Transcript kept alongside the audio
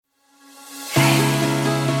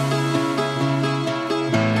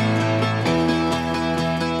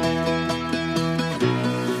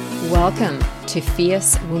Welcome to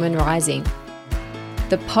Fierce Woman Rising,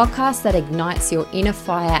 the podcast that ignites your inner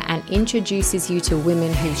fire and introduces you to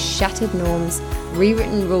women who've shattered norms,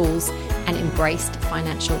 rewritten rules, and embraced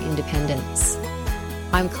financial independence.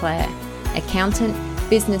 I'm Claire, accountant,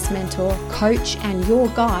 business mentor, coach, and your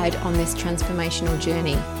guide on this transformational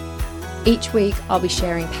journey. Each week, I'll be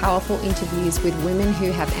sharing powerful interviews with women who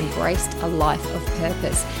have embraced a life of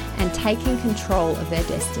purpose and taken control of their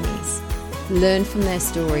destinies. Learn from their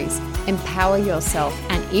stories, empower yourself,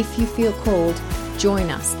 and if you feel called,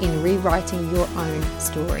 join us in rewriting your own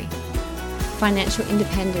story. Financial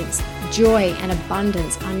independence, joy, and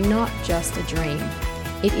abundance are not just a dream.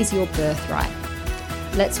 It is your birthright.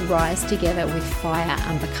 Let's rise together with fire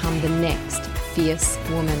and become the next fierce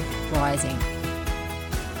woman rising.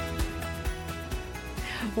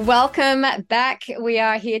 Welcome back. We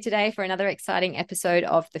are here today for another exciting episode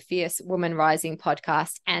of the Fierce Woman Rising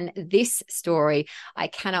podcast. And this story, I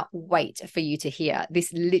cannot wait for you to hear.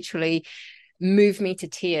 This literally moved me to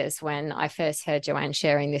tears when I first heard Joanne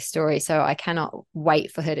sharing this story. So I cannot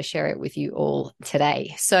wait for her to share it with you all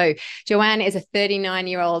today. So Joanne is a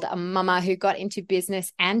 39-year-old mama who got into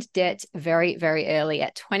business and debt very, very early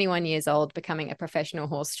at 21 years old, becoming a professional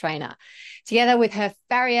horse trainer. Together with her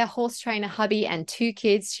farrier horse trainer hubby and 2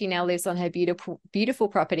 kids, she now lives on her beautiful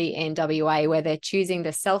property in WA, where they're choosing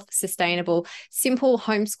the self-sustainable, simple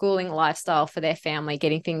homeschooling lifestyle for their family,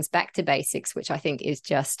 getting things back to basics, which I think is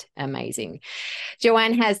just amazing.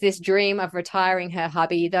 Joanne has this dream of retiring her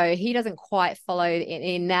hubby, though he doesn't quite follow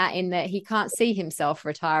in that he can't see himself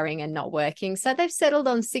retiring and not working. So they've settled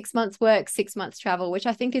on 6 months work, 6 months travel, which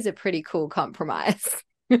I think is a pretty cool compromise.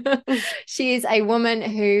 She is a woman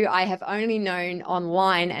who I have only known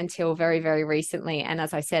online until very, very recently. And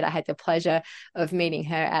as I said, I had the pleasure of meeting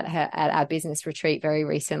her at our business retreat very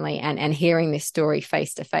recently and hearing this story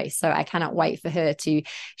face to face. So I cannot wait for her to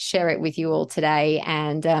share it with you all today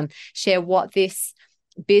and share what this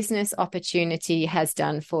business opportunity has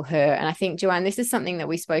done for her. And I think, Joanne, this is something that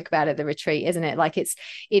we spoke about at the retreat, isn't it? Like it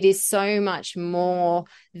is so much more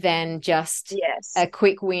than just a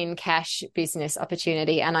quick win cash business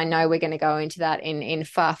opportunity. And I know we're going to go into that in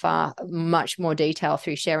far much more detail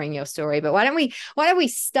through sharing your story. But why don't we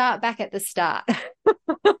start back at the start?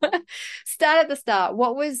 Start at the start.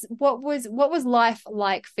 What was life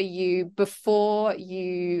like for you before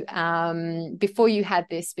you had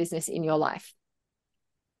this business in your life?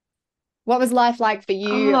 What was life like for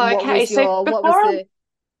you? Oh, okay.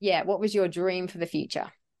 What was your dream for the future?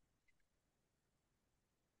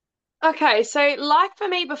 Okay, so like for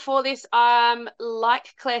me before this,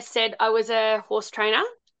 like Claire said, I was a horse trainer.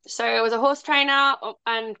 So I was a horse trainer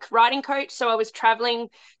and riding coach. So I was traveling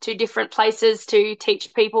to different places to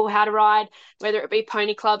teach people how to ride, whether it be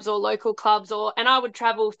pony clubs or local clubs, and I would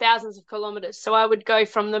travel thousands of kilometers. So I would go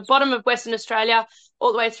from the bottom of Western Australia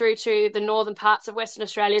all the way through to the northern parts of Western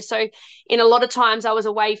Australia. So in a lot of times I was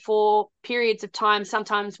away for periods of time,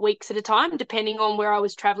 sometimes weeks at a time, depending on where I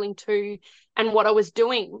was traveling to and what I was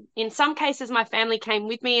doing. In some cases, my family came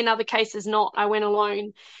with me. In other cases, not. I went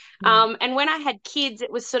alone. And when I had kids,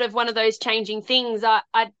 it was sort of one of those changing things.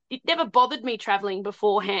 It never bothered me traveling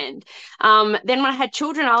beforehand. Then when I had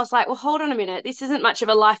children, I was like, well, hold on a minute. This isn't much of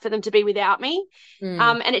a life for them to be without me.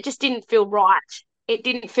 And it just didn't feel right. It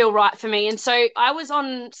didn't feel right for me. And so I was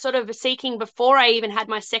on sort of seeking, before I even had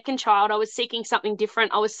my second child, I was seeking something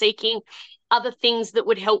different. I was seeking other things that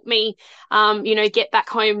would help me, get back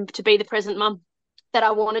home to be the present mum that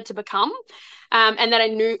I wanted to become, and that I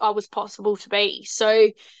knew I was possible to be. So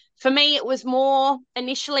for me, it was more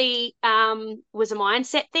initially was a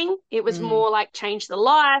mindset thing. It was more like change the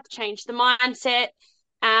life, change the mindset,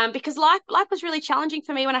 because life was really challenging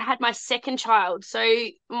for me when I had my second child. So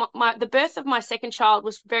the birth of my second child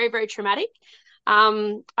was very, very traumatic.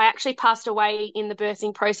 I actually passed away in the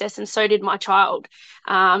birthing process, and so did my child.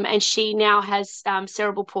 And she now has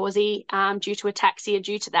cerebral palsy due to ataxia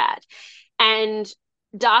due to that. And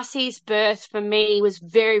Darcy's birth for me was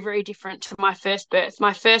very, very different to my first birth.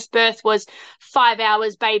 My first birth was 5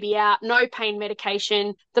 hours, baby out, no pain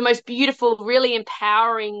medication, the most beautiful, really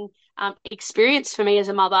empowering experience for me as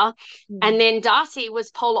a mother. And then Darcy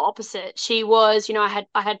was polar opposite. She was, I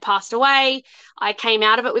had passed away. I came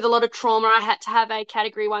out of it with a lot of trauma. I had to have a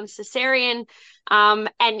category 1 cesarean.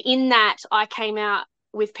 And in that, I came out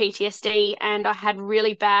with PTSD, and I had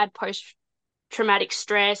really bad post-traumatic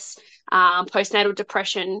stress, postnatal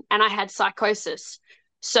depression, and I had psychosis.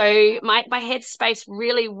 So my headspace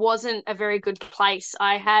really wasn't a very good place.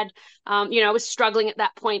 I had, I was struggling at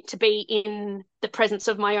that point to be in the presence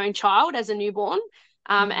of my own child as a newborn,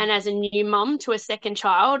 and as a new mum to a second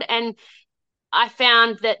child. And I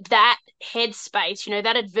found that headspace,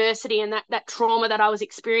 that adversity and that trauma that I was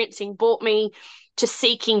experiencing brought me to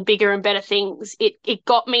seeking bigger and better things. It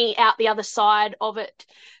got me out the other side of it,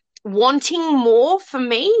 wanting more for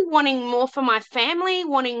me, wanting more for my family,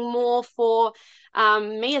 wanting more for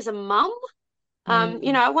me as a mum.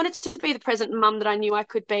 Mm. I wanted to be the present mum that I knew I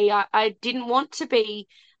could be. I didn't want to be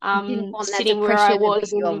You didn't want that sitting where I depression to be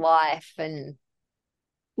was your in. life. And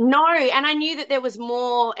No, and I knew that there was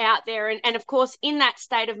more out there. And of course, in that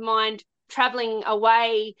state of mind, traveling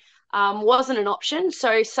away wasn't an option.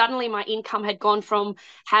 So suddenly my income had gone from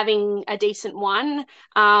having a decent one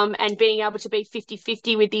and being able to be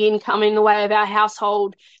 50-50 with the income in the way of our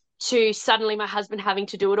household to suddenly my husband having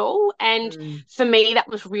to do it all. And mm, for me, that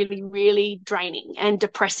was really, really draining and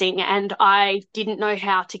depressing. And I didn't know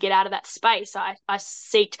how to get out of that space. I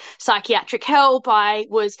sought psychiatric help. I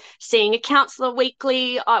was seeing a counselor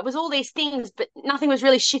weekly. It was all these things, but nothing was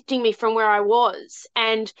really shifting me from where I was.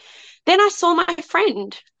 And then I saw my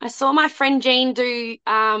friend. I saw my friend Jean do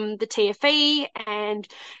the TFE and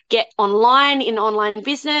get online in online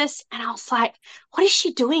business. And I was like, what is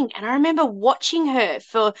she doing? And I remember watching her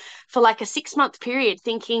for like a 6 month period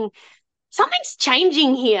thinking, something's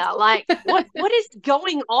changing here. Like what is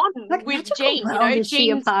going on what with magical Jean? world is she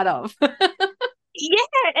a Jean's part of?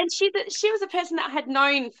 yeah, and she was a person that I had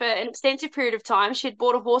known for an extensive period of time. She had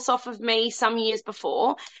bought a horse off of me some years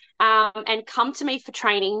before, and come to me for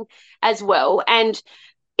training as well. And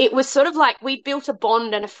it was sort of like we built a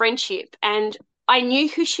bond and a friendship, and I knew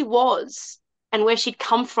who she was and where she'd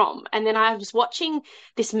come from. And then I was watching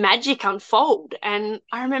this magic unfold, and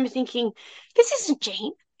I remember thinking, this isn't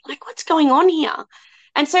Jean. Like, what's going on here?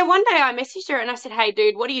 And so one day I messaged her and I said, "Hey,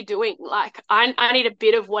 dude, what are you doing? Like, I need a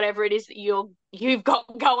bit of whatever it is that you've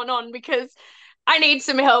got going on because I need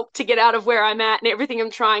some help to get out of where I'm at and everything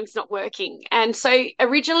I'm trying is not working." And so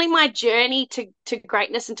originally my journey to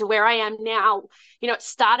greatness and to where I am now, it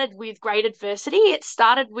started with great adversity. It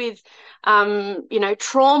started with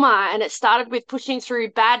trauma, and it started with pushing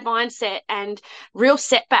through bad mindset and real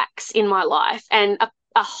setbacks in my life and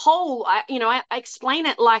a hole. I explain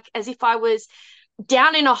it like as if I was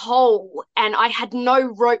down in a hole and I had no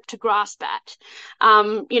rope to grasp at.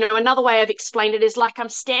 Another way I've explained it is like I'm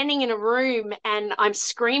standing in a room and I'm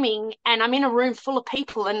screaming and I'm in a room full of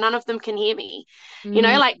people and none of them can hear me. Mm.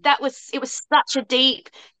 Like it was such a deep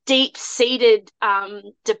seated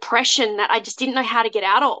depression that I just didn't know how to get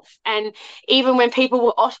out of. And even when people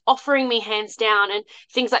were offering me hands down and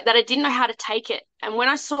things like that, I didn't know how to take it. And when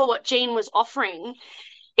I saw what Jean was offering,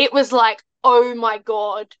 it was like, oh my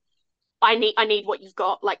God, I need what you've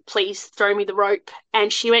got. Like, please throw me the rope.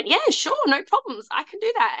 And she went, yeah, sure, no problems. I can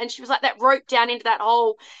do that. And she was like that rope down into that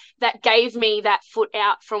hole that gave me that foot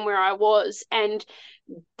out from where I was. And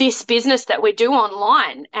this business that we do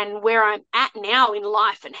online and where I'm at now in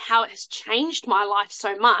life and how it has changed my life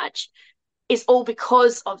so much is all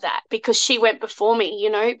because of that, because she went before me,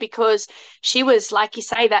 because she was, like you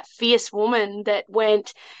say, that fierce woman that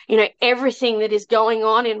went, everything that is going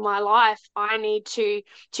on in my life, I need to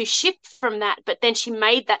shift from that. But then she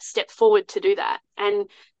made that step forward to do that. And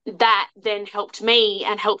that then helped me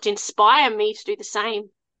and helped inspire me to do the same.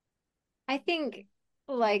 I think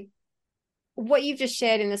like what you've just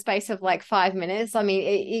shared in the space of like 5 minutes, I mean,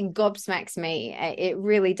 it gobsmacks me. It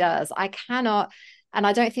really does. I cannot, and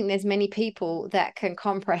I don't think there's many people that can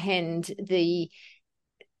comprehend the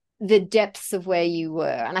depths of where you were.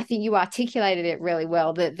 And I think you articulated it really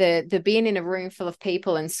well, that the being in a room full of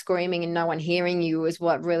people and screaming and no one hearing you was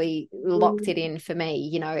what really locked it in for me.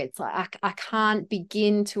 It's like I can't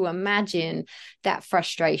begin to imagine that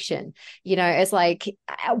frustration. It's like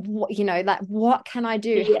like, what can I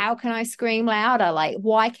do? Yeah. How can I scream louder? Like,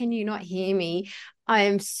 why can you not hear me? I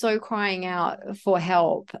am so crying out for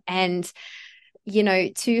help. And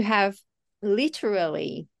to have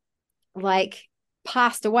literally like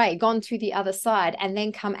passed away, gone to the other side, and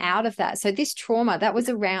then come out of that. So this trauma that was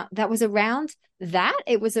around that.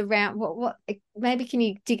 It was around what maybe can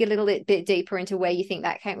you dig a little bit deeper into where you think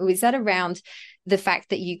that came? Was that around the fact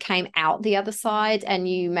that you came out the other side and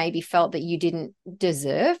you maybe felt that you didn't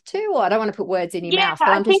deserve to? Or I don't want to put words in your Yeah, mouth, but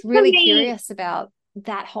I I'm just think for really me, curious about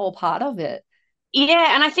that whole part of it.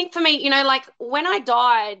 yeah, and I think for me, like when I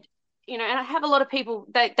died, and I have a lot of people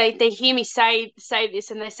that they hear me say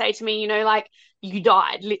this and they say to me, like you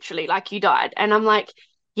died, literally, like you died. And I'm like,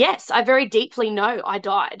 yes, I very deeply know I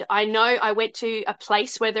died. I know I went to a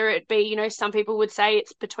place, whether it be, some people would say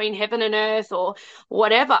it's between heaven and earth or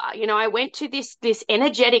whatever. I went to this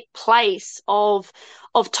energetic place of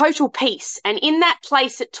total peace. And in that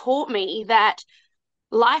place, it taught me that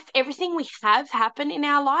life, everything we have happen in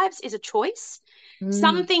our lives is a choice.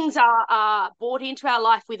 Some Mm. things are brought into our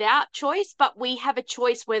life without choice, but we have a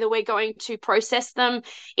choice whether we're going to process them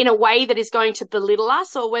in a way that is going to belittle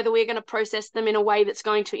us or whether we're going to process them in a way that's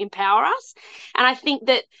going to empower us. And I think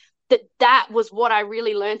that was what I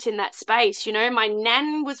really learnt in that space. You know, my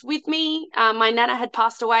nan was with me. My nana had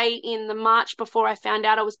passed away in the March before I found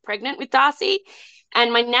out I was pregnant with Darcy.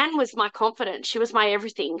 And my nan was my confidant. She was my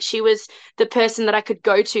everything. She was the person that I could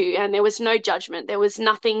go to, and there was no judgment. There was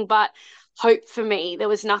nothing but hope for me. There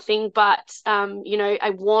was nothing but,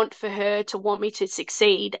 I want for her to want me to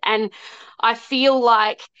succeed. And I feel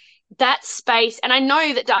like that space, and I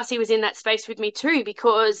know that Darcy was in that space with me too,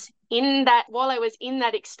 because in that, while I was in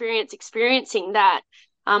that experiencing that,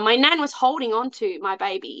 my nan was holding on to my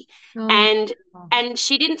baby, Oh. and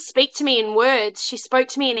she didn't speak to me in words. She spoke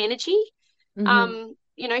to me in energy.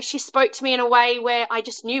 Mm-hmm. She spoke to me in a way where I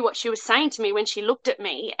just knew what she was saying to me when she looked at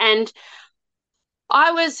me. And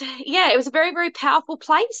it was a very, very powerful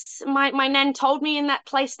place. My nan told me in that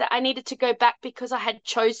place that I needed to go back because I had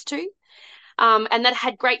chose to, and that I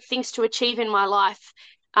had great things to achieve in my life,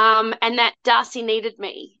 and that Darcy needed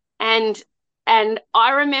me. And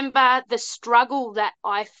I remember the struggle that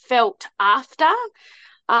I felt after.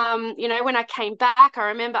 When I came back, I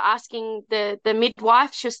remember asking the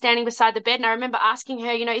midwife. She was standing beside the bed, and I remember asking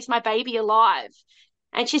her, is my baby alive?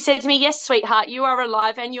 And she said to me, "Yes, sweetheart, you are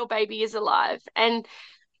alive and your baby is alive." And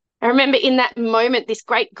I remember in that moment, this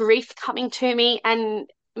great grief coming to me and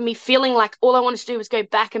me feeling like all I wanted to do was go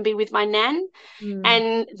back and be with my nan. Mm.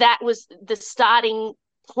 And that was the starting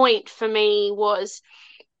point for me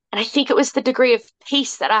and I think it was the degree of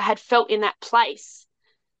peace that I had felt in that place,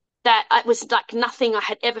 that it was like nothing I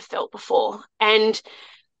had ever felt before. And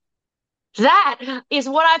that is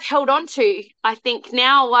what I've held on to. I think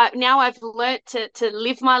now I've learnt to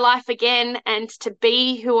live my life again and to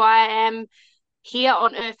be who I am here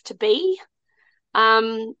on earth to be.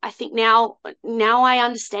 I think now I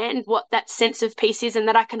understand what that sense of peace is, and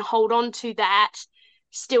that I can hold on to that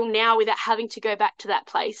still now without having to go back to that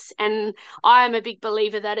place. And I am a big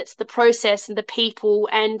believer that it's the process and the people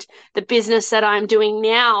and the business that I'm doing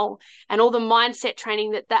now and all the mindset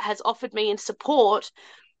training that has offered me and support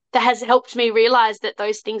that has helped me realize that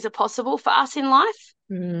those things are possible for us in life.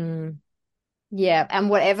 Mm. Yeah. And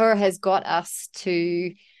whatever has got us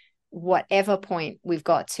to whatever point we've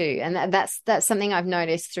got to, and that's something I've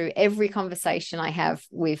noticed through every conversation I have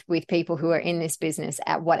with people who are in this business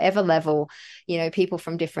at whatever level, people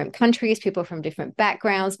from different countries, people from different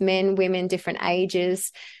backgrounds, men, women, different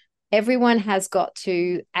ages. Everyone has got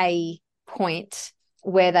to a point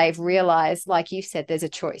where they've realized, like you said, there's a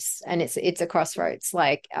choice, and it's a crossroads.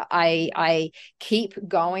 Like I keep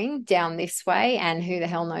going down this way, and who the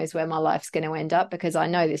hell knows where my life's going to end up, because I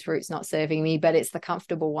know this route's not serving me, but it's the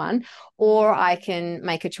comfortable one. Or I can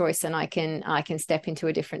make a choice, and I can step into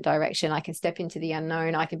a different direction. I can step into the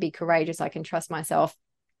unknown. I can be courageous. I can trust myself,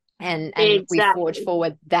 and we forge Exactly.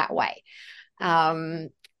 forward that way. And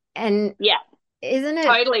Yeah, isn't it?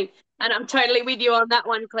 totally. And I'm totally with you on that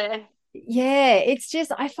one, Claire. Yeah, it's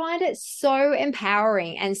just, I find it so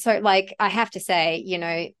empowering. And so, like, I have to say,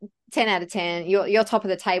 10 out of 10, you're top of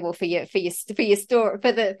the table for your story,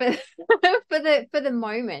 for the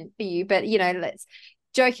moment for you. But let's,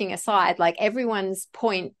 joking aside, like, everyone's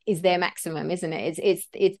point is their maximum, isn't it?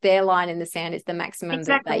 It's their line in the sand. It's the maximum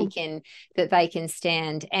Exactly. that they can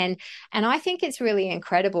stand. And I think it's really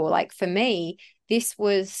incredible. Like, for me, this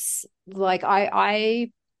was like, I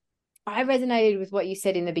resonated with what you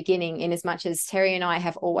said in the beginning, in as much as Terry and I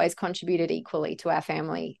have always contributed equally to our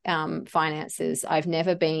family finances. I've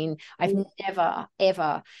never,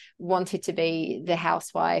 ever wanted to be the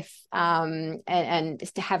housewife, and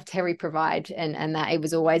to have Terry provide, and that it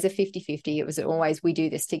was always a 50-50. It was always, we do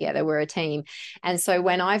this together, we're a team. And so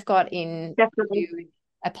when I've got into Definitely.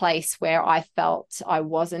 a place where I felt I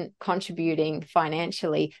wasn't contributing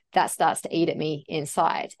financially, that starts to eat at me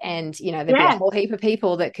inside. And there'd be a Yeah. whole heap of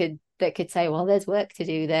people that could say, well, there's work to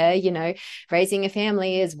do there. Raising a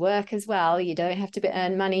family is work as well. You don't have to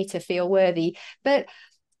earn money to feel worthy. But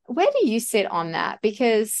where do you sit on that?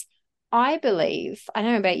 Because I don't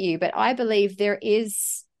know about you, but I believe there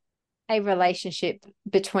is a relationship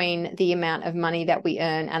between the amount of money that we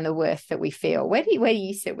earn and the worth that we feel. Where do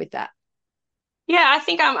you sit with that? Yeah, I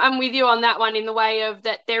think I'm with you on that one, in the way of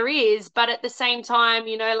that there is, but at the same time,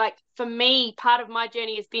 like for me, part of my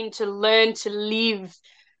journey has been to learn to live,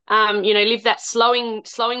 live that slowing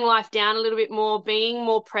life down a little bit more, being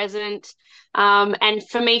more present, And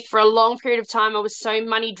for me, for a long period of time, I was so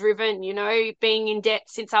money driven, being in debt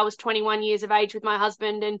since I was 21 years of age with my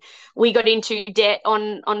husband. And we got into debt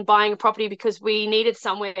on buying a property because we needed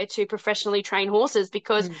somewhere to professionally train horses,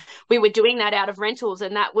 because we were doing that out of rentals.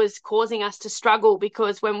 And that was causing us to struggle,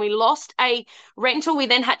 because when we lost a rental, we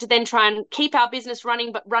then had to then try and keep our business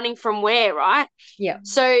running, but running from where, right? Yeah.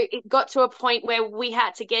 So it got to a point where we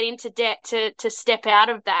had to get into debt to step out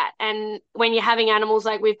of that. And when you're having animals,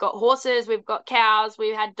 like we've got horses, we've got cows,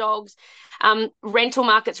 we've had dogs, rental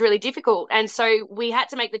market's really difficult. And so we had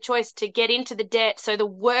to make the choice to get into the debt. So the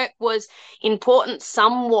work was important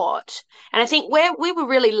somewhat. And I think we were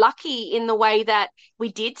really lucky in the way that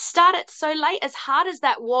we did start it so late, as hard as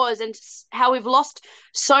that was, and how we've lost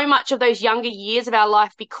so much of those younger years of our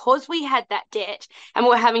life because we had that debt and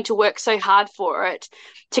we're having to work so hard for it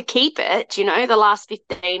to keep it, the last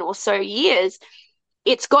 15 or so years.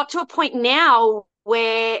 It's got to a point now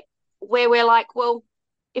where we're like, well,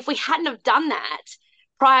 if we hadn't have done that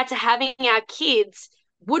prior to having our kids,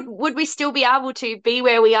 would we still be able to be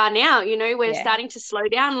where we are now? We're starting to slow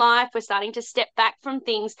down life. We're starting to step back from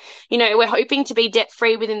things. We're hoping to be debt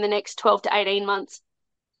free within the next 12 to 18 months.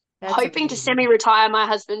 That's hoping to semi-retire my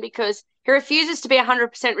husband, because he refuses to be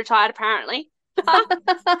 100% retired, apparently.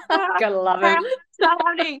 Gotta love him.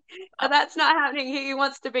 That's not happening. He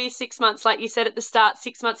wants to be 6 months, like you said at the start,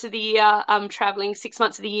 6 months of the year traveling, 6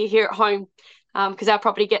 months of the year here at home, because our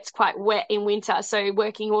property gets quite wet in winter. So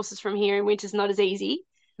working horses from here in winter is not as easy.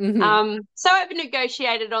 So I've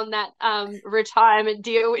negotiated on that retirement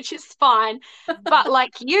deal, which is fine. But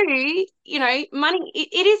like money,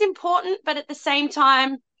 it is important, but at the same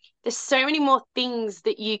time, there's so many more things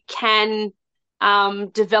that you can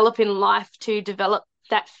develop in life to develop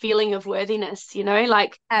that feeling of worthiness,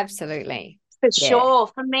 like absolutely. For sure.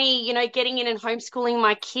 For me, getting in and homeschooling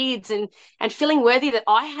my kids and feeling worthy that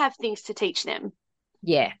I have things to teach them.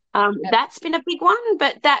 Yeah. That's been a big one.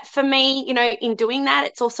 But that for me, in doing that,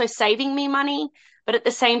 it's also saving me money. But at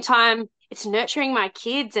the same time, it's nurturing my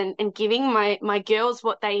kids and giving my girls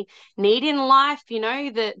what they need in life,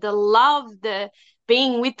 the love, the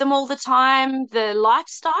being with them all the time, the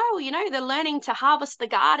lifestyle, they're learning to harvest the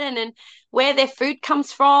garden and where their food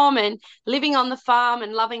comes from, and living on the farm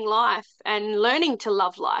and loving life and learning to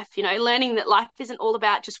love life, learning that life isn't all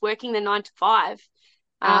about just working the 9 to 5.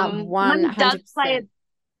 Money does 100%.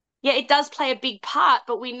 it does play a big part,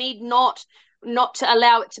 but we need not to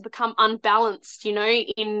allow it to become unbalanced,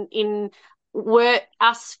 in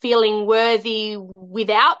us feeling worthy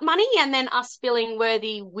without money and then us feeling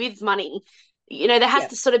worthy with money. There has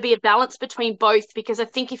to sort of be a balance between both, because I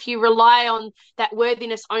think if you rely on that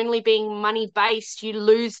worthiness only being money based, you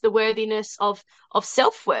lose the worthiness of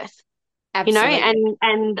self-worth. Absolutely.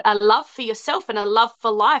 And a love for yourself and a love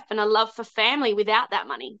for life and a love for family without that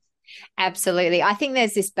money. Absolutely. I think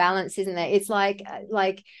there's this balance, isn't there? It's like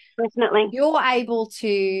definitely you're able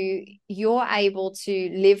to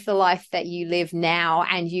live the life that you live now,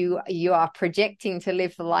 and you are projecting to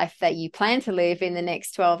live the life that you plan to live in the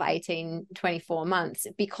next 12, 18, 24 months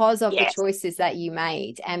because of the choices that you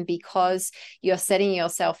made, and because you're setting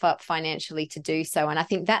yourself up financially to do so. And I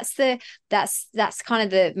think that's kind of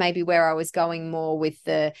the maybe where I was going more with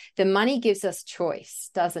the money gives us choice,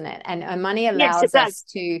 doesn't it? And money allows us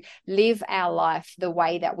to live our life the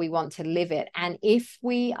way that we want to live it. And if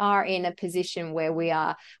we are in a position where we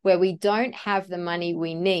don't have the money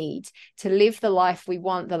we need to live the life we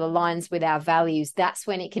want that aligns with our values, that's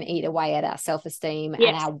when it can eat away at our self-esteem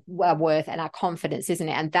and our worth and our confidence, isn't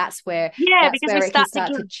it? And that's where it can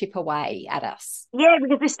start to chip away at us. Yeah,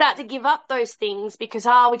 because we start to give up those things because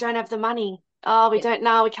we don't have the money. We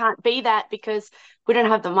don't we can't be that because we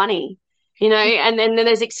don't have the money. And then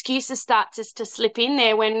there's excuses start to slip in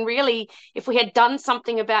there, when really, if we had done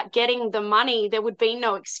something about getting the money, there would be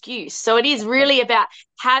no excuse. So it is really about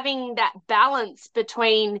having that balance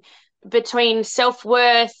between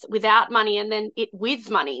self-worth without money and then it with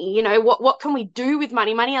money. What can we do with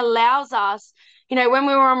money? Money allows us, when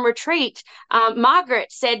we were on retreat,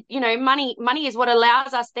 Margaret said, money is what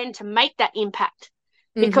allows us then to make that impact.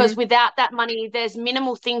 Because without that money, there's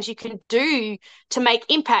minimal things you can do to make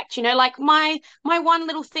impact. Like my one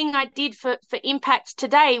little thing I did for impact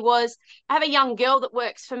today was, I have a young girl that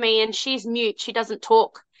works for me and she's mute. She doesn't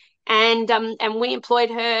talk. And we employed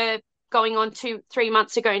her going on 3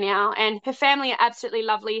 months ago now. And her family are absolutely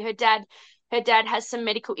lovely. Her dad has some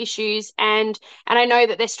medical issues, and I know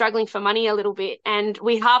that they're struggling for money a little bit. And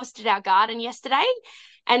we harvested our garden yesterday.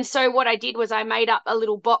 And so what I did was I made up a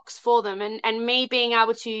little box for them, and me being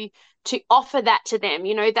able to offer that to them,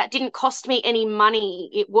 that didn't cost me any money.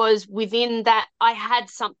 It was within that I had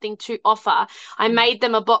something to offer. I made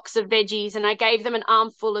them a box of veggies, and I gave them an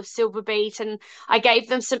armful of silver beet, and I gave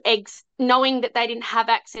them some eggs, knowing that they didn't have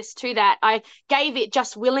access to that. I gave it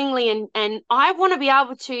just willingly, and I want to be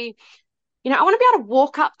able to, I want to be able to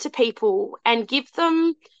walk up to people and give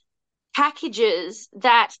them packages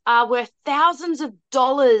that are worth thousands of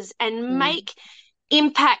dollars and make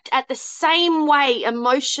impact at the same way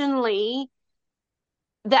emotionally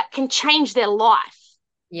that can change their life.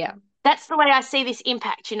 Yeah. That's the way I see this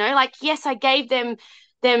impact, like, yes, I gave them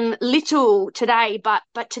little today,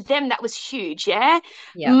 but to them that was huge. Yeah.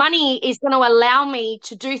 Money is going to allow me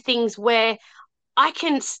to do things where I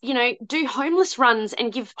can, do homeless runs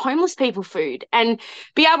and give homeless people food, and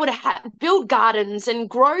be able to build gardens and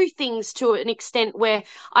grow things to an extent where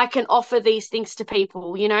I can offer these things to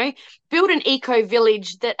people, build an eco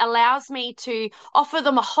village that allows me to offer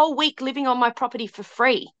them a whole week living on my property for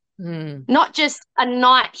free. Not just a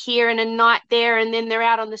night here and a night there, and then they're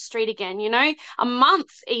out on the street again, a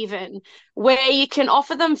month even, where you can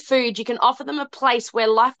offer them food, you can offer them a place where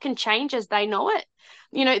life can change as they know it.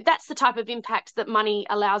 That's the type of impact that money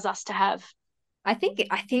allows us to have. I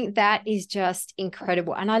think that is just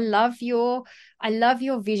incredible. And I love your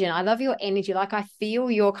vision. I love your energy. Like, I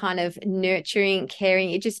feel your kind of nurturing,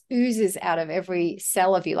 caring. It just oozes out of every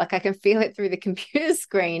cell of you. Like, I can feel it through the computer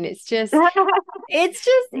screen. It's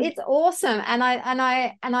awesome. And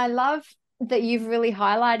I love that you've really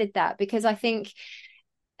highlighted that, because I think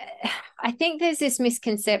there's this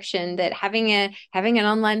misconception that having an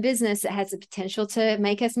online business that has the potential to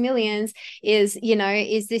make us millions is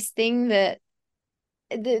this thing that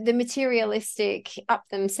the materialistic up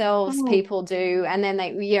themselves people do, and then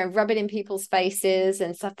they rub it in people's faces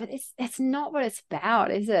and stuff. But it's not what it's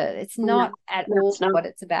about, is it? It's not at all what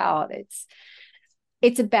it's about.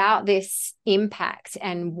 It's about this impact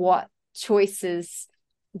and what choices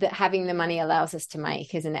that having the money allows us to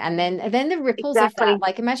make, isn't it? And then the ripples of that,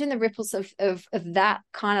 like, imagine the ripples of that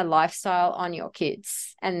kind of lifestyle on your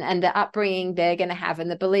kids, and the upbringing they're going to have, and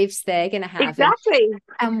the beliefs they're going to have,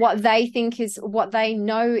 and what they think is, what they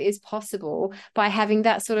know is possible by having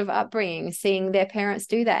that sort of upbringing, seeing their parents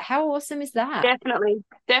do that. How awesome is that?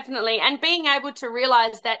 Definitely. And being able to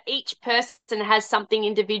realize that each person has something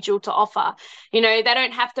individual to offer. They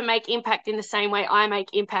don't have to make impact in the same way I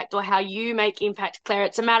make impact, or how you make impact, Claire.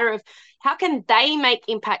 It's a matter of how can they make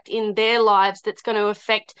impact in their lives that's going to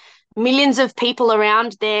affect millions of people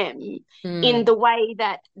around them in the way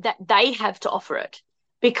that they have to offer it.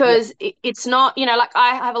 Because it's not, like,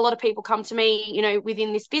 I have a lot of people come to me,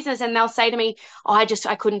 within this business, and they'll say to me, oh,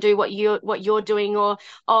 I couldn't do what you're doing, or,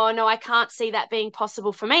 oh no, I can't see that being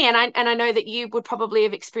possible for me. And I know that you would probably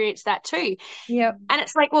have experienced that too. Yep. And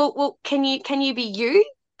it's like, well, can you be you?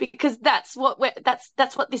 Because that's what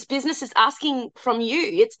this business is asking from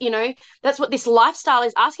you. It's, that's what this lifestyle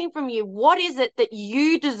is asking from you. What is it that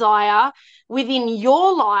you desire within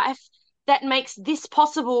your life that makes this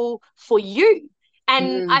possible for you?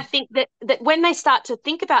 And I think that when they start to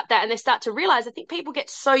think about that, and they start to realize, I think people get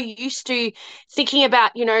so used to thinking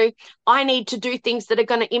about, I need to do things that are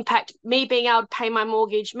going to impact me being able to pay my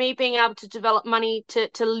mortgage, me being able to develop money to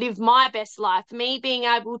live my best life, me being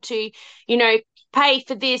able to, pay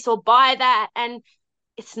for this or buy that. And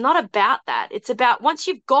it's not about that. It's about, once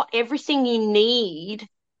you've got everything you need,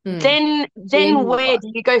 then where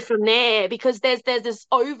do you go from there? Because there's this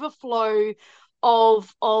overflow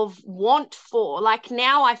of want for, like,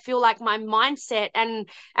 now I feel like my mindset and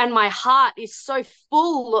my heart is so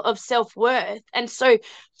full of self-worth and so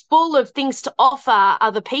full of things to offer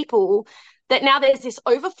other people, that now there's this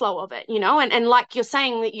overflow of it, and like you're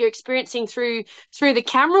saying that you're experiencing through the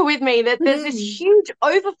camera with me, that there's this huge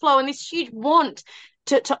overflow and this huge want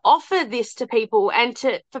to offer this to people, and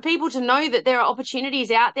for people to know that there are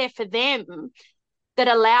opportunities out there for them that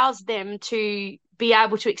allows them to be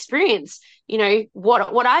able to experience,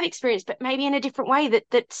 what I've experienced, but maybe in a different way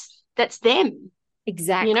that's them.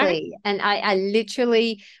 Exactly. And I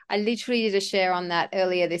literally did a share on that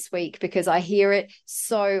earlier this week, because I hear it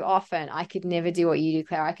so often. I could never do what you do,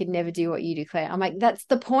 Claire. I could never do what you do, Claire. I'm like, that's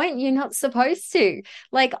the point. You're not supposed to.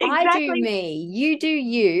 Like, I do me, you do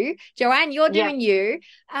you. Joanne, you're doing you.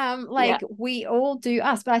 We all do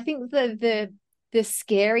us. But I think the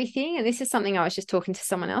scary thing, and this is something I was just talking to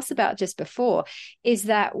someone else about just before, is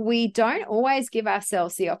that we don't always give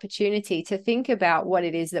ourselves the opportunity to think about what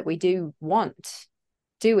it is that we do want.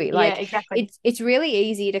 Do we? Like, exactly. It's really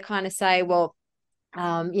easy to kind of say, well,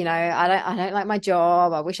 I don't like my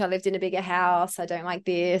job. I wish I lived in a bigger house. I don't like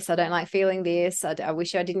this. I don't like feeling this. I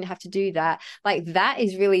wish I didn't have to do that. Like that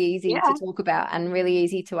is really easy to Yeah, talk about and really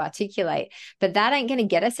easy to articulate, but that ain't going to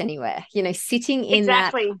get us anywhere. Sitting in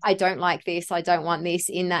that, exactly. I don't like this, I don't want this,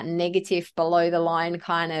 in that negative below the line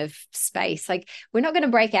kind of space. Like we're not going to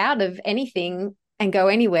break out of anything and go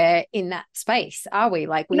anywhere in that space, are we?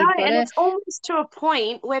 Like No, we've got and to. it's almost to a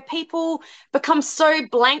point where people become so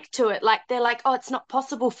blank to it. Like they're like, oh, it's not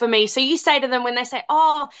possible for me. So you say to them when they say,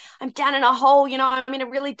 oh, I'm down in a hole, I'm in a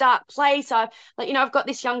really dark place. I've got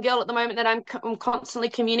this young girl at the moment that I'm constantly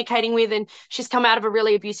communicating with, and she's come out of a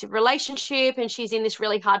really abusive relationship and she's in this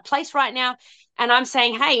really hard place right now. And I'm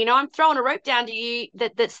saying, hey, I'm throwing a rope down to you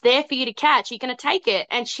that's there for you to catch. You're going to take it.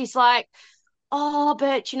 And she's like, oh,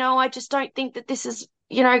 but I just don't think that this is,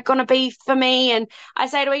 going to be for me. And I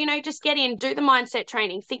say to her, just get in, do the mindset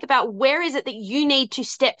training. Think about where is it that you need to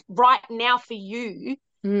step right now for you.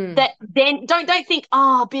 Mm, That then don't think,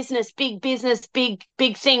 oh, business, big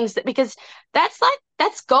things, because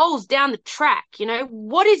that's goals down the track.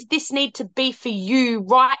 What does this need to be for you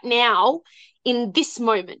right now in this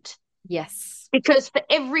moment? yes. Because for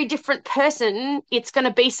every different person, it's going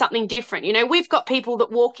to be something different. We've got people that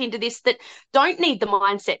walk into this that don't need the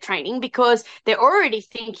mindset training because they're already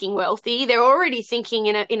thinking wealthy. They're already thinking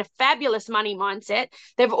in a fabulous money mindset.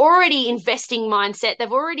 They've already investing mindset. They've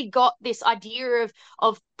already got this idea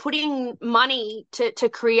of putting money to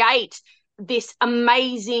create this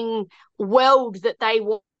amazing world that they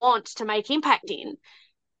want to make impact in.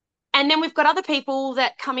 And then we've got other people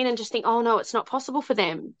that come in and just think, oh, no, it's not possible for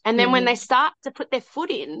them. And then when they Mm-hmm. start to put their foot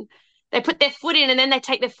in, they put their foot in and then they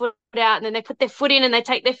take their foot out, and then they put their foot in and they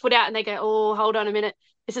take their foot out, and they go, oh, hold on a minute.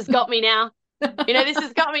 This has got me now. This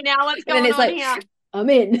has got me now. What's And then going it's on like, here? I'm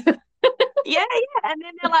in. Yeah, yeah. And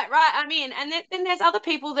then they're like, right, I'm in. And then there's other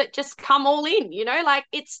people that just come all in, like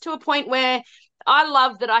it's to a point where I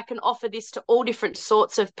love that I can offer this to all different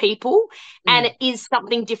sorts of people, and Mm, it is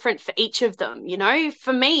something different for each of them.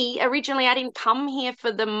 For me, originally I didn't come here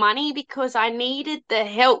for the money because I needed the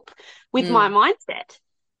help with my mm, mindset.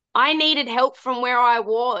 I needed help from where I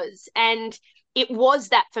was, and it was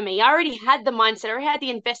that for me. I already had the mindset. I already had the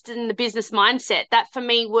invested in the business mindset. That for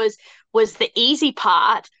me was the easy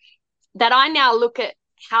part, that I now look at,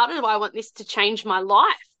 how do I want this to change my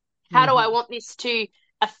life? How do I mhm. want this to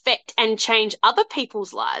affect and change other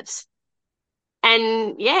people's lives?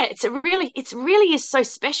 And yeah, it's really is so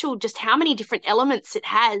special just how many different elements it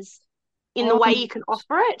has in the Oh way my you can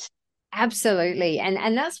offer it. Absolutely.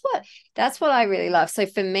 And that's what I really love. So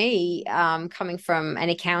for me, coming from an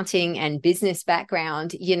accounting and business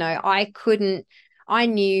background, I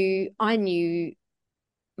knew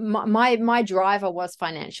my driver was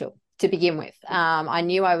financial to begin with. I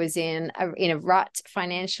knew I was in a rut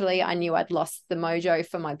financially. I knew I'd lost the mojo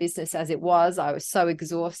for my business as it was. I was so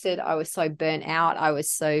exhausted. I was so burnt out. I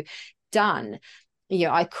was so done.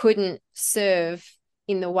 I couldn't serve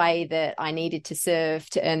in the way that I needed to serve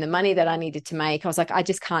to earn the money that I needed to make. I was like, I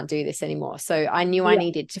just can't do this anymore. So I knew I Yeah.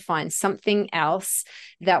 needed to find something else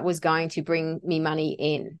that was going to bring me money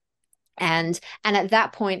in. And at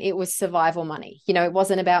that point it was survival money. It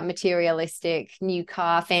wasn't about materialistic new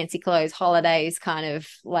car, fancy clothes, holidays, kind of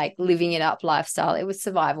like living it up lifestyle. It was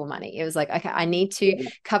survival money. It was like, okay, I need to Yeah.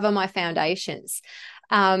 cover my foundations.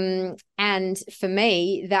 And for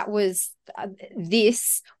me,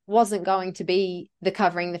 this wasn't going to be the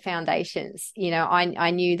covering the foundations.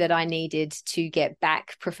 I knew that I needed to get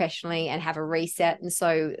back professionally and have a reset. And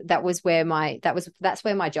so that's where my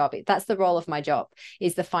job is. That's the role of my job,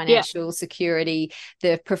 is the Yeah. financial security,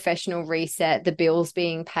 the professional reset, the bills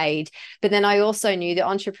being paid. But then I also knew the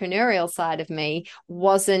entrepreneurial side of me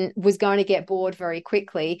was going to get bored very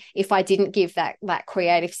quickly if I didn't give that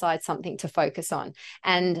creative side something to focus on.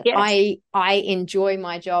 And Yes. I enjoy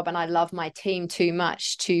my job and I love my team too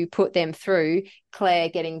much to put them through Claire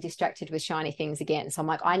getting distracted with shiny things again. So I'm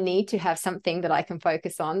like, I need to have something that I can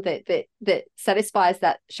focus on that satisfies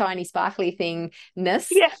that shiny sparkly thingness,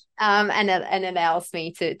 Yeah. and allows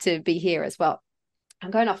me to be here as well. I'm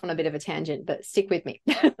going off on a bit of a tangent, but stick with me.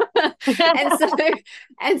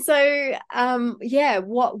 and so yeah,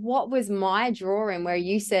 what was my drawing where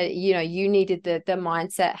you said, you needed the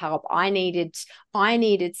mindset help. I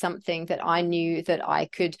needed something that I knew that I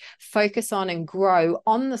could focus on and grow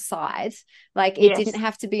on the side. Like it didn't Yes.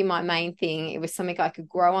 have to be my main thing. It was something I could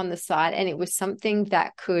grow on the side, and it was something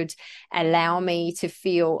that could allow me to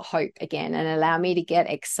feel hope again and allow me to get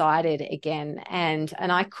excited again. And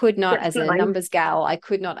I could not, as a Definitely. numbers gal, I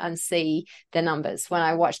could not unsee the numbers when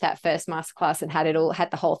I watched that first masterclass and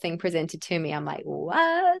had the whole thing presented to me, I'm like,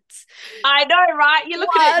 what? I know, right? You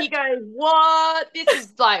look at it, you go, what? This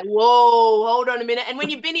is like, whoa, hold on a minute. And when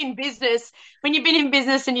you've been in business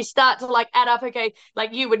and you start to like add up, okay,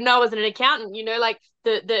 like you would know as an accountant, you know, like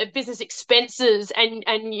the business expenses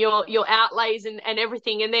and your outlays and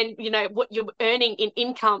everything, and then, you know, what you're earning in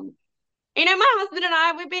income. You know, my husband and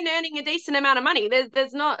I, we've been earning a decent amount of money.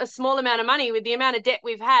 There's not a small amount of money with the amount of debt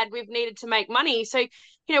we've had. We've needed to make money. So,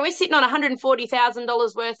 you know, we're sitting on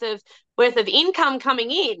 $140,000 worth of income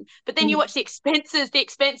coming in. But then you watch the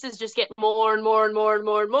expenses just get more and more and more and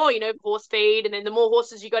more and more, you know, horse feed. And then the more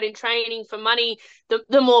horses you got in training for money,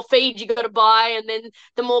 the more feed you got to buy. And then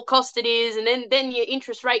the more cost it is. And then your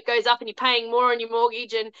interest rate goes up and you're paying more on your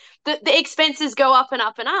mortgage, and the expenses go up and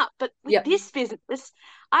up and up. But with this business,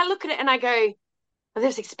 I look at it and I go, well,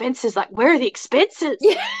 there's expenses. Like, where are the expenses?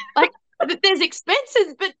 Yeah. Like, there's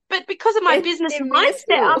expenses, but because of my business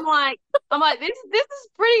mindset, I'm like, this is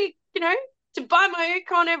pretty, you know, to buy my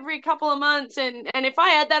Yukon every couple of months, and if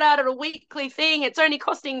I add that out at a weekly thing, it's only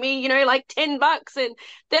costing me, you know, like $10. And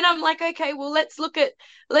then I'm like, okay, well, let's look at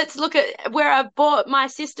where I've bought my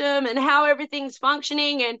system and how everything's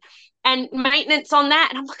functioning and maintenance on that.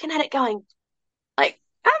 And I'm looking at it going, like,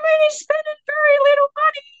 I'm only spending very little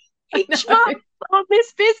money each month on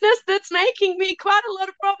this business that's making me quite a lot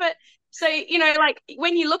of profit. So, you know, like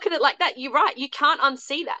when you look at it like that, you're right. You can't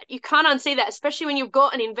unsee that. You can't unsee that, especially when you've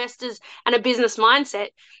got an investors and a business mindset.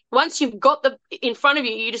 Once you've got the in front of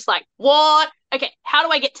you, you're just like, what? Okay, how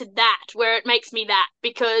do I get to that where it makes me that?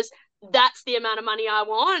 Because that's the amount of money I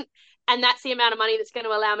want. And that's the amount of money that's going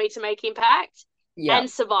to allow me to make impact and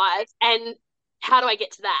survive. And how do I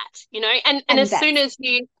get to that? You know, and as soon as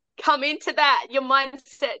you come into that, your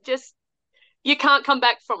mindset just, you can't come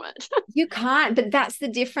back from it. You can't, but that's the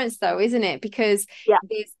difference though, isn't it? Because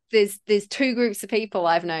there's two groups of people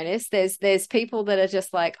I've noticed. There's people that are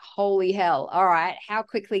just like, holy hell, all right, how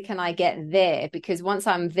quickly can I get there? Because once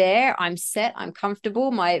I'm there, I'm set, I'm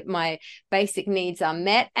comfortable, my basic needs are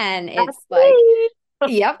met, and it's like,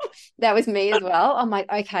 yep, that was me as well. I'm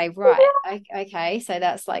like, okay, right. Okay. So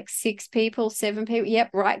that's like 6 people, 7 people. Yep.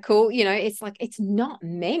 Right. Cool. You know, it's like, it's not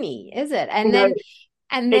many, is it? And then,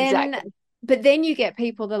 exactly. But then you get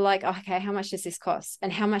people that are like, okay, how much does this cost?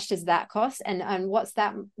 And how much does that cost? And what's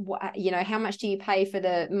that, you know, how much do you pay for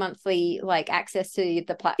the monthly, like, access to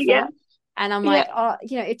the platform? Yeah. And I'm like, oh,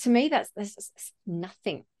 you know, to me, that's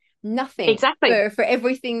nothing exactly for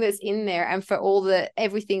everything that's in there and for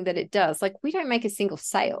everything that it does. Like, we don't make a single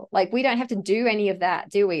sale. Like, we don't have to do any of that,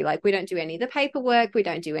 do we? Like, we don't do any of the paperwork. We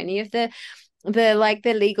don't do any of the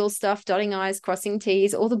legal stuff, dotting I's, crossing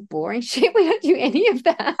T's, all the boring shit. We don't do any of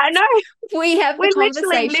that. I know. We have the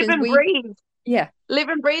conversations. Live and breathe. Yeah. Live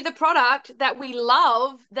and breathe the product that we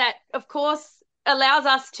love, that of course allows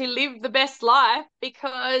us to live the best life,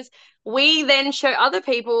 because we then show other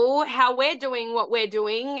people how we're doing what we're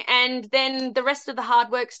doing, and then the rest of the hard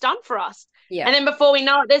work's done for us. Yeah. And then before we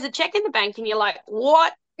know it, there's a check in the bank and you're like,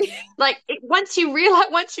 what? Like, once you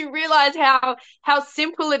realize how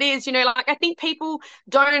simple it is, you know, like, I think people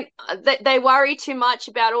they worry too much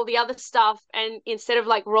about all the other stuff, and instead of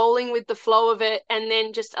like rolling with the flow of it and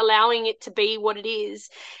then just allowing it to be what it is.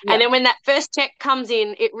 Yeah. And then when that first check comes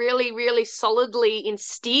in, it really, really solidly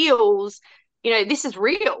instills, you know, this is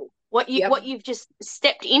real. What you've just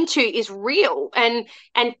stepped into is real, and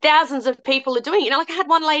thousands of people are doing it. You know, like, I had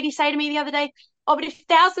one lady say to me the other day, oh, but if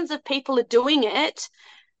thousands of people are doing it,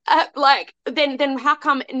 like, then how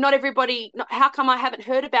come not everybody? How come I haven't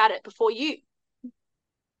heard about it before you?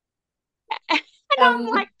 And I'm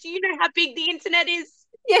like, do you know how big the internet is?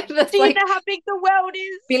 Yeah, do you know how big the world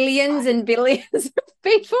is? Billions and billions of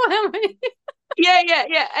people. How many?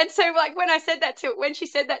 Yeah. And so, like, when she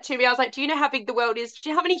said that to me, I was like, do you know how big the world is? Do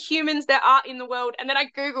you know how many humans there are in the world? And then I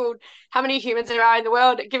Googled how many humans there are in the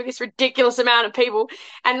world, given this ridiculous amount of people.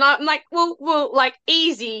 And I'm like, well, like,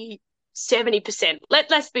 easy 70%.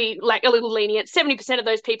 Let's be like a little lenient. 70% of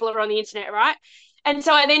those people are on the internet, right? And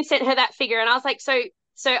so I then sent her that figure, and I was like, so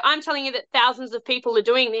I'm telling you that thousands of people are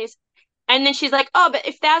doing this. And then she's like, oh, but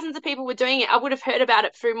if thousands of people were doing it, I would have heard about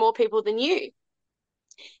it through more people than you.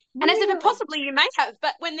 And I said, possibly you may have,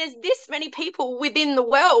 but when there's this many people within the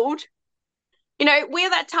world, you know, we're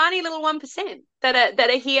that tiny little 1% that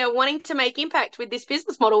are here wanting to make impact with this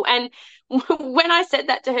business model. And when I said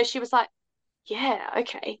that to her, she was like, yeah,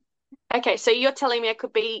 okay, so you're telling me I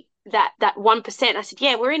could be that 1%. I said,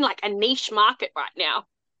 yeah, we're in like a niche market right now.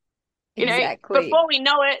 You know, before we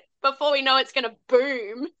know it, it's going to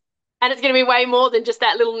boom, and it's going to be way more than just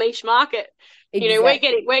that little niche market. Exactly. You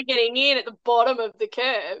know, we're getting in at the bottom of the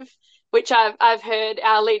curve, which I've heard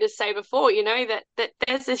our leaders say before, that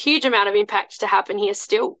there's a huge amount of impact to happen here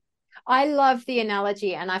still. I love the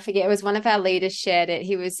analogy, and I forget, it was one of our leaders shared it.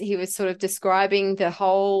 He was sort of describing the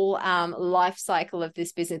whole life cycle of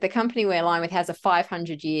this business. The company we're aligned with has a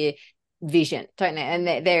 500-year vision, don't they? And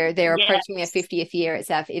they're approaching their Yes. 50th year. It's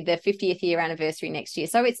their 50th year anniversary next year.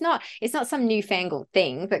 So it's not some newfangled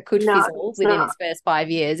thing that could No, fizzle it's within not. its first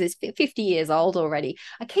 5 years. It's 50 years old already.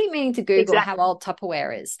 I keep meaning to Google how Exactly. old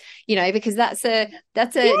Tupperware is, because that's a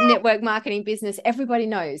Yeah. network marketing business everybody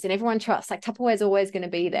knows and everyone trusts. Like, Tupperware is always going to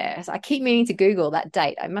be there. So I keep meaning to Google that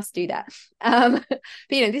date. I must do that. But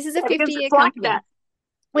this is a Because 50-year it's like company that.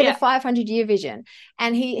 with a Yeah. 500-year vision,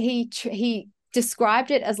 and he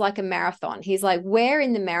described it as like a marathon. He's like, where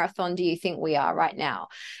in the marathon do you think we are right now?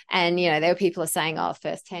 And there were people are saying, oh,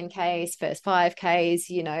 first 10Ks, first 5Ks,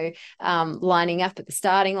 lining up at the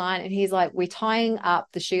starting line. And he's like, we're tying up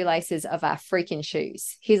the shoelaces of our freaking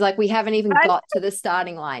shoes. He's like, we haven't even Right? got to the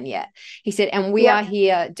starting line yet. He said, and we Yep. are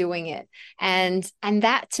here doing it. And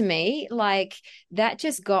that, to me, like, that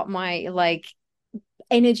just got my like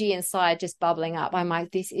energy inside just bubbling up. I'm like,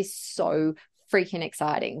 this is so freaking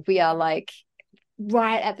exciting. We are like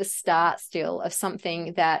right at the start still of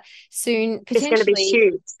something that soon It's going to be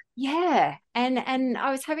potentially. huge. Yeah. And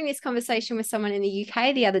I was having this conversation with someone in the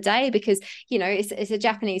UK the other day, because it's a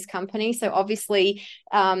Japanese company, so obviously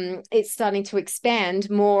it's starting to expand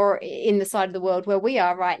more in the side of the world where we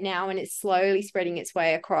are right now, and it's slowly spreading its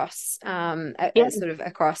way across Yeah. sort of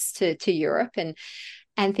across to Europe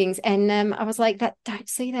and things. And I was like, that, don't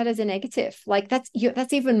see that as a negative. Like, that's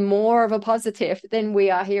even more of a positive than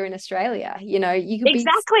we are here in Australia. You could be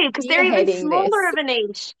Exactly, because they're even spearheading smaller this. of a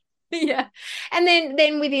niche. Yeah. And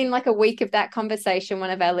then within like a week of that conversation, one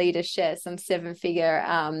of our leaders shares some seven-figure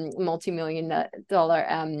multi-million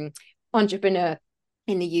dollar entrepreneur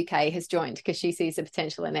in the UK has joined because she sees the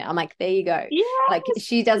potential in it. I'm like, there you go. Like, Yes,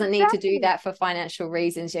 she doesn't need to do exactly. that for financial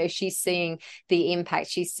reasons. She's seeing the impact.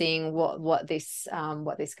 She's seeing what this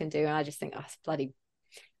can do. And I just think, oh, it's bloody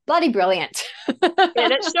brilliant. Yeah,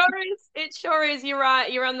 that sure is. It sure is. You're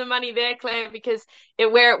right. You're on the money there, Claire, because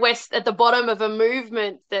we're at the bottom of a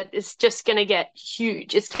movement that is just going to get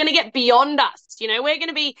huge. It's going to get beyond us. We're going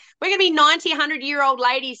to be 90, 100-year-old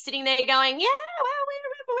ladies sitting there going, yeah,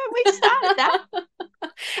 well, we started that.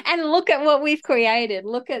 And look at what we've created.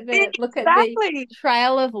 Look at the Exactly.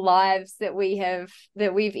 trail of lives that we've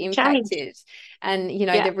Change. impacted, and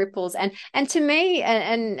Yeah. the ripples. And to me,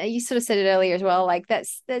 and you sort of said it earlier as well, like,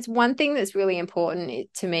 that's one thing that's really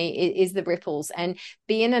important to me is the ripples, and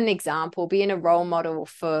being an example, being a role model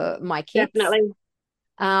for my kids. Definitely.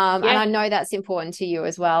 And Yeah, I know that's important to you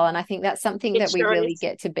as well, and I think that's something it that we sure really is.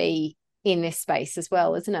 get to be in this space as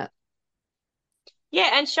well, isn't it?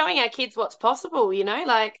 Yeah, and showing our kids what's possible,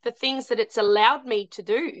 like the things that it's allowed me to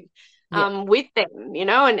do Yeah. with them,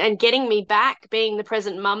 and getting me back being the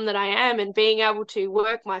present mum that I am, and being able to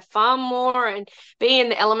work my farm more and be in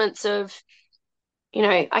the elements of,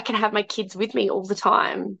 I can have my kids with me all the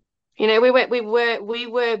time. We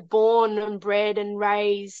were born and bred and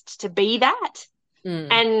raised to be that.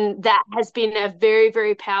 Mm. And that has been a very,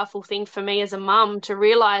 very powerful thing for me as a mum to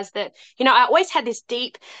realize that, I always had this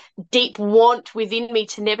deep, deep want within me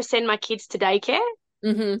to never send my kids to daycare.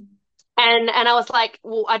 Mm-hmm. And I was like,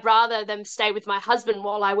 well, I'd rather them stay with my husband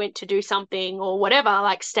while I went to do something or whatever,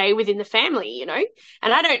 like stay within the family. And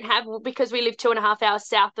I don't have, because we live 2.5 hours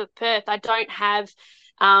south of Perth, I don't have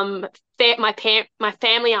my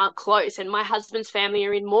family aren't close, and my husband's family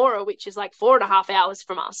are in Mora, which is like 4.5 hours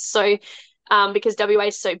from us. So because WA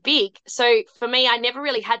is so big. So for me, I never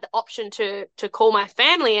really had the option to call my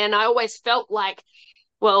family. And I always felt like,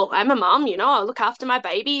 well, I'm a mum, I look after my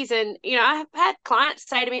babies. And, I've had clients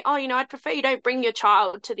say to me, oh, I'd prefer you don't bring your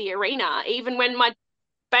child to the arena, even when my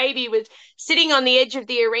baby was sitting on the edge of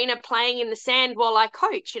the arena playing in the sand while I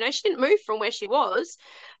coach. She didn't move from where she was.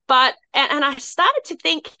 But and I started to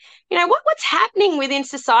think, what's happening within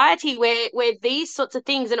society where these sorts of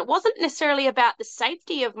things, and it wasn't necessarily about the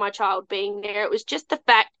safety of my child being there. It was just the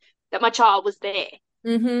fact that my child was there.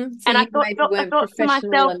 Mm-hmm. So And I you thought maybe I weren't thought to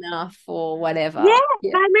professional myself, enough or yeah. whatever. And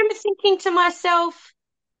Yeah. I remember thinking to myself,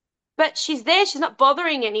 but she's there. She's not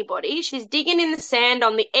bothering anybody. She's digging in the sand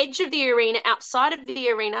on the edge of the arena, outside of the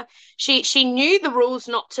arena. She knew the rules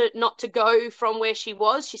not to go from where she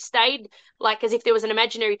was. She stayed like as if there was an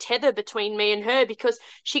imaginary tether between me and her, because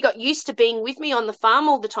she got used to being with me on the farm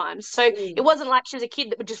all the time. So it Mm. wasn't like she was a kid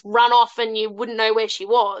that would just run off and you wouldn't know where she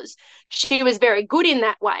was. She was very good in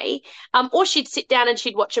that way. Or she'd sit down and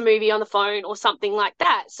she'd watch a movie on the phone or something like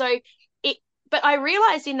that. So it but I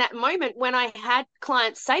realized in that moment when I had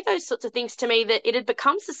clients say those sorts of things to me that it had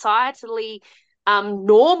become societally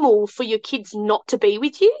normal for your kids not to be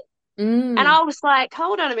with you. And Mm. I was like,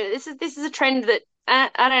 hold on a minute, this is a trend that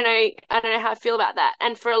I don't know how I feel about that.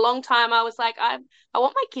 And for a long time, I was like, I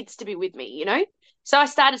want my kids to be with me, you know. So I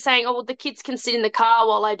started saying, oh well, the kids can sit in the car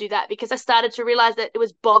while I do that, because I started to realize that it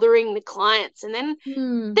was bothering the clients. And then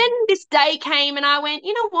Mm. then this day came, and I went,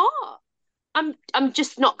 you know what? I'm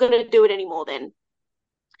just not going to do it anymore. Then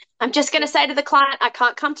I'm just going to say to the client, I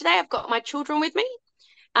can't come today. I've got my children with me.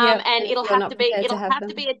 Yep. And And if you're not prepared to it'll have have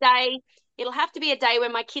to them. be a day. It'll have to be a day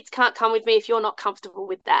when my kids can't come with me if you're not comfortable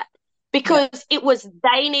with that. Yep. Because it was,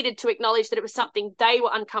 they needed to acknowledge that it was something they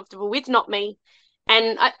were uncomfortable with, not me.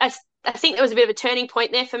 And I think there was a bit of a turning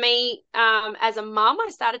point there for me, as a mum. I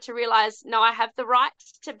started to realize, no, I have the right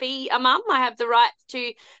to be a mum. I have the right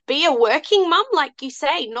to be a working mum, like you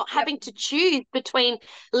say, not Yep. having to choose between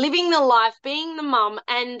living the life, being the mum,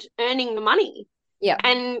 and earning the money. Yep.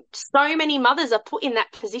 And so many mothers are put in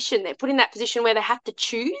that position. They're put in that position where they have to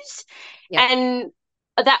choose. Yep. And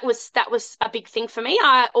that was a big thing for me.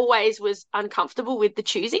 I always was uncomfortable with the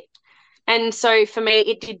choosing. And so for me,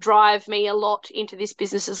 it did drive me a lot into this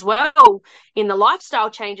business as well, in the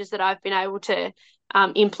lifestyle changes that I've been able to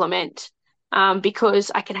implement,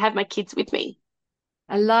 because I can have my kids with me.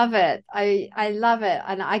 I love it. I love it.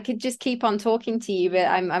 And I could just keep on talking to you, but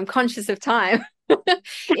I'm conscious of time.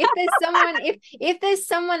 If there's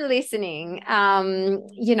someone listening,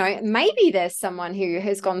 maybe there's someone who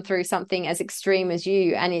has gone through something as extreme as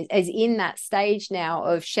you and is in that stage now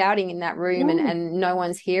of shouting in that room, Mm. and no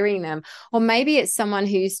one's hearing them. Or maybe it's someone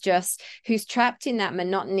who's trapped in that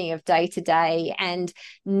monotony of day to day and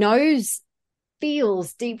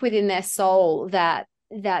feels deep within their soul that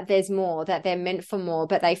there's more, that they're meant for more,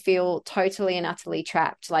 but they feel totally and utterly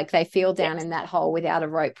trapped, like they feel down Yes. in that hole without a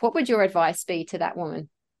rope. What would your advice be to that woman?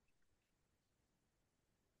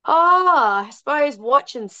 Oh, I suppose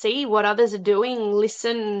watch and see what others are doing,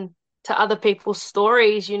 listen to other people's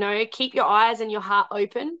stories, keep your eyes and your heart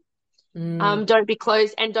open. Mm, Don't be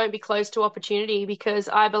closed to opportunity, because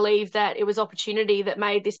I believe that it was opportunity that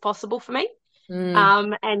made this possible for me.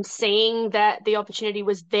 mm, And seeing that the opportunity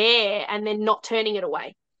was there and then not turning it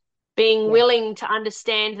away, being yeah. willing to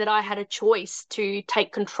understand that I had a choice to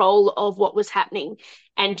take control of what was happening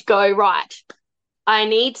and go, right, I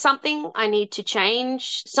need something, I need to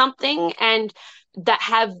change something, and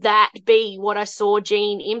that be what I saw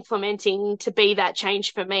Jean implementing to be that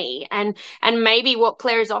change for me. And maybe what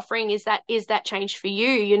Claire is offering is that change for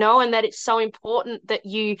you, and that it's so important that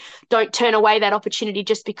you don't turn away that opportunity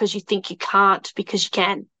just because you think you can't, because you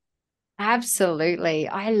can. Absolutely.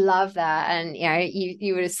 I love that. And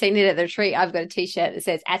you would have seen it at the retreat. I've got a t-shirt that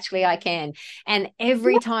says actually I can. And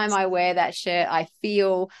every time I wear that shirt, I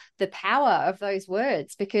feel the power of those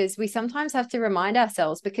words, because we sometimes have to remind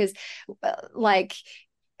ourselves, because like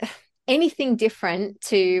anything different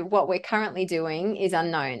to what we're currently doing is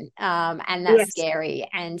unknown, and that's Yes. scary,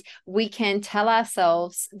 and we can tell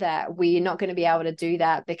ourselves that we're not going to be able to do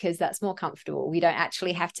that because that's more comfortable. We don't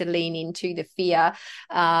actually have to lean into the fear.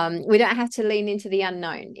 We don't have to lean into the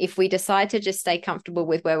unknown. If we decide to just stay comfortable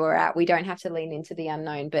with where we're at, we don't have to lean into the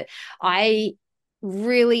unknown. But I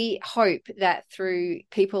really hope that through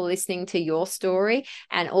people listening to your story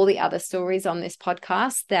and all the other stories on this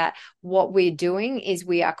podcast, that what we're doing is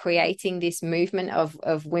we are creating this movement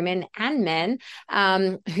of women and men,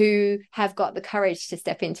 who have got the courage to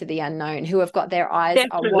step into the unknown, who have got their eyes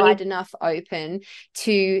are Definitely. wide enough open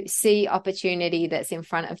to see opportunity that's in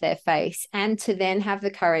front of their face, and to then have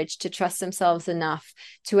the courage to trust themselves enough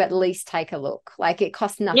to at least take a look. Like, it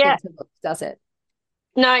costs nothing Yeah. to look, does it?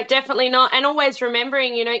 No, definitely not. And always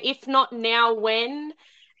remembering, if not now, when?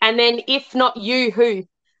 And then if not you, who?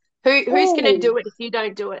 Who's going to Oh, do it if you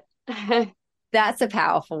don't do it? that's a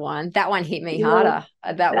powerful one. That one hit me Yeah. harder.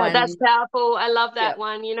 That That's one, powerful. I love yeah. that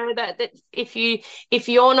one. That if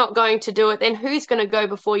you're not going to do it, then who's going to go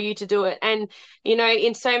before you to do it? And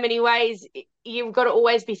in so many ways, you've got to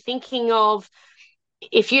always be thinking of,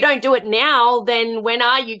 if you don't do it now, then when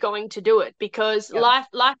are you going to do it? Because Yeah.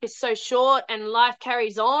 life is so short, and life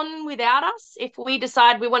carries on without us. If we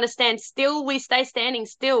decide we want to stand still, we stay standing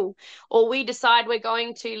still, or we decide we're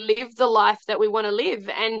going to live the life that we want to live.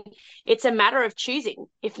 And it's a matter of choosing.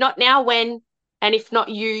 If not now, when? And if not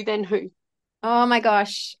you, then who? Oh my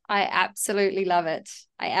gosh, I absolutely love it.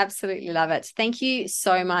 I absolutely love it. Thank you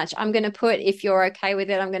so much. I'm going to put, if you're okay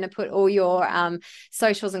with it, I'm going to put all your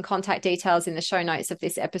socials and contact details in the show notes of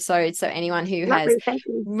this episode. So anyone who has Lovely, thank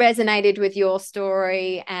you. resonated with your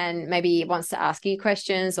story and maybe wants to ask you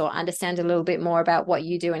questions or understand a little bit more about what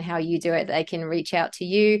you do and how you do it, they can reach out to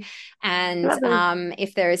you. And Lovely.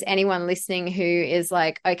 if there is anyone listening who is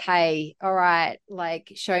like, okay, all right,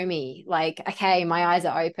 like show me, like, okay, my eyes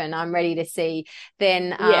are open, I'm ready to see,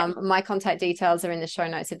 then Yeah, my contact details are in the show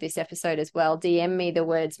notes of this episode as well. DM me the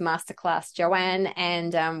words masterclass Joanne,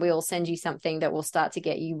 and we'll send you something that will start to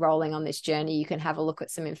get you rolling on this journey. You can have a look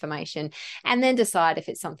at some information and then decide if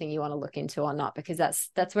it's something you want to look into or not, because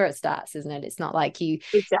that's where it starts, isn't it? It's not like you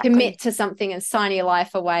exactly. commit to something and sign your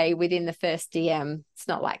life away within the first DM. It's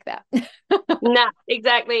not like that. Nah,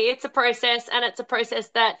 exactly. It's a process, and it's a process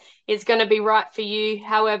that is going to be right for you,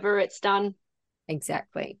 however it's done.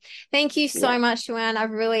 Exactly. Thank you Yeah, so much, Joanne.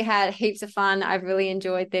 I've really had heaps of fun. I've really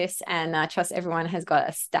enjoyed this, and I trust everyone has got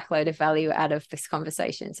a stack load of value out of this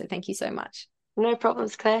conversation. So thank you so much. no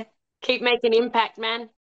problems, Claire. Keep making impact, man.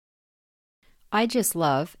 I just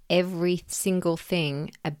love every single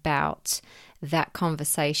thing about that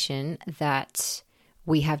conversation that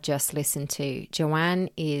we have just listened to. Joanne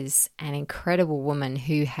is an incredible woman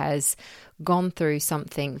who has gone through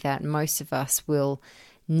something that most of us will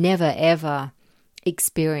never, ever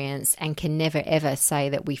experience and can never, ever say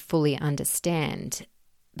that we fully understand.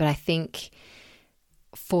 But I think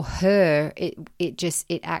for her,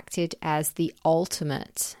 it acted as the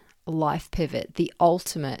ultimate life pivot, the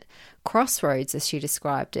ultimate crossroads, as she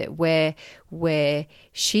described it, where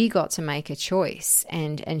she got to make a choice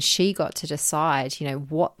and she got to decide, you know,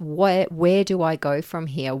 where do I go from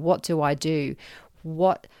here? What do I do?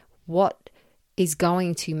 What is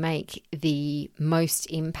going to make the most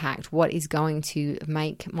impact? What is going to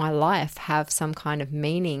make my life have some kind of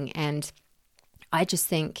meaning? And I just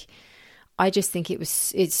think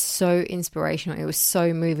it's so inspirational. It was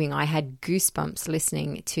so moving. I had goosebumps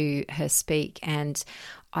listening to her speak, and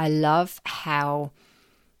I love how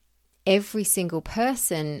every single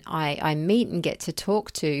person I meet and get to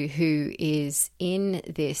talk to who is in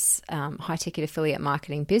this high ticket affiliate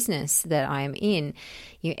marketing business that I am in,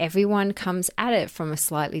 you know, everyone comes at it from a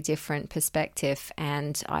slightly different perspective.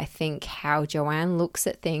 And I think how Joanne looks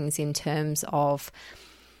at things in terms of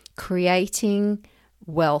creating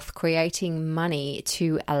wealth, creating money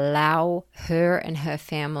to allow her and her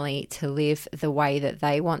family to live the way that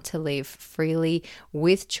they want to live, freely,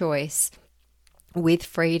 with choice, with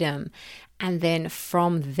freedom. And then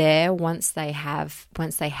from there, once they have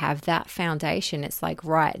that foundation, it's like,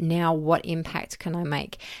 right, now what impact can I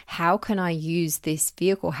make? How can I use this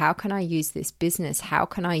vehicle? How can I use this business? How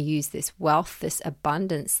can I use this wealth, this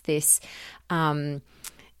abundance, this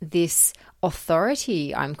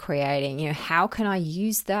authority I'm creating? You know, how can I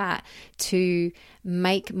use that to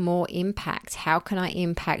make more impact? How can I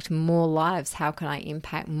impact more lives? How can I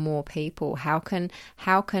impact more people? How can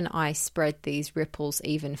I spread these ripples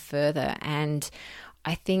even further? And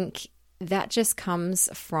I think that just comes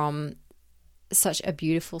from such a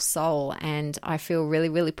beautiful soul, and I feel really,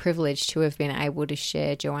 really privileged to have been able to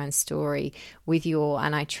share Joanne's story with you all,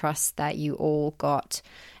 and I trust that you all got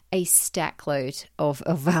a stack load of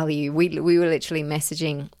value. We were literally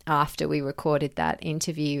messaging after we recorded that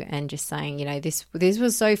interview and just saying, you know, this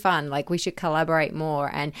was so fun, like we should collaborate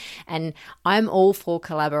more. And I'm all for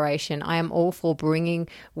collaboration. I am all for bringing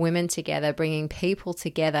women together, bringing people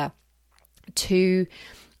together to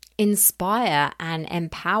inspire and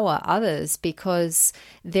empower others, because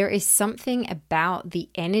there is something about the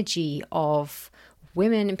energy of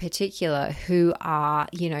women in particular who are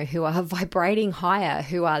vibrating higher,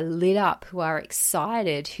 who are lit up, who are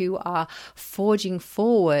excited, who are forging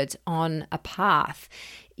forward on a path.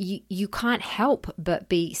 You can't help but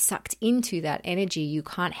be sucked into that energy. You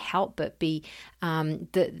can't help but be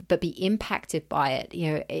impacted by it.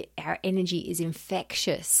 You know, our energy is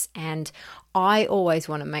infectious, and I always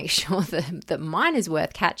want to make sure that mine is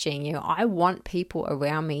worth catching. You know, I want people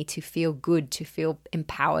around me to feel good, to feel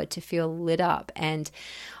empowered, to feel lit up. And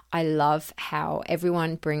I love how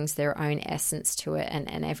everyone brings their own essence to it,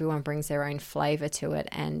 and everyone brings their own flavor to it.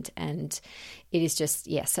 And it is just,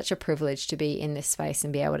 such a privilege to be in this space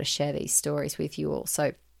and be able to share these stories with you all.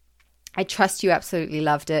 So I trust you absolutely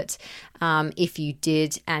loved it. If you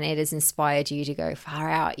did, and it has inspired you to go far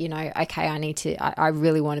out, okay, I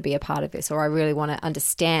really want to be a part of this, or I really want to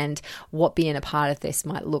understand what being a part of this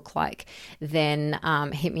might look like, then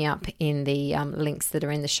hit me up in the links that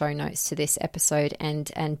are in the show notes to this episode,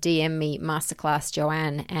 and DM me Masterclass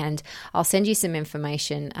Joanne, and I'll send you some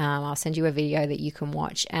information. I'll send you a video that you can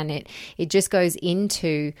watch, and it just goes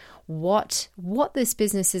into what this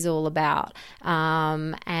business is all about,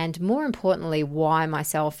 and more importantly, why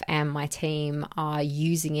myself and my team are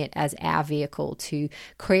using it as our vehicle to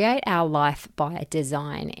create our life by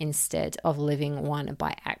design instead of living one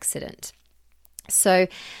by accident. So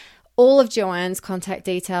all of Joanne's contact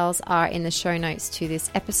details are in the show notes to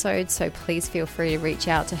this episode, so please feel free to reach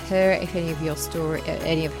out to her if any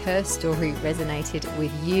of her story resonated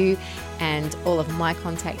with you. And all of my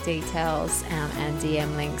contact details and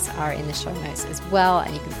DM links are in the show notes as well.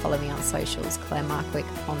 And you can follow me on socials, Claire Markwick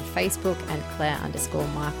on Facebook and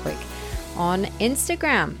Claire_Markwick on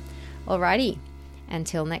Instagram. Alrighty,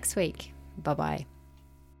 until next week, bye-bye.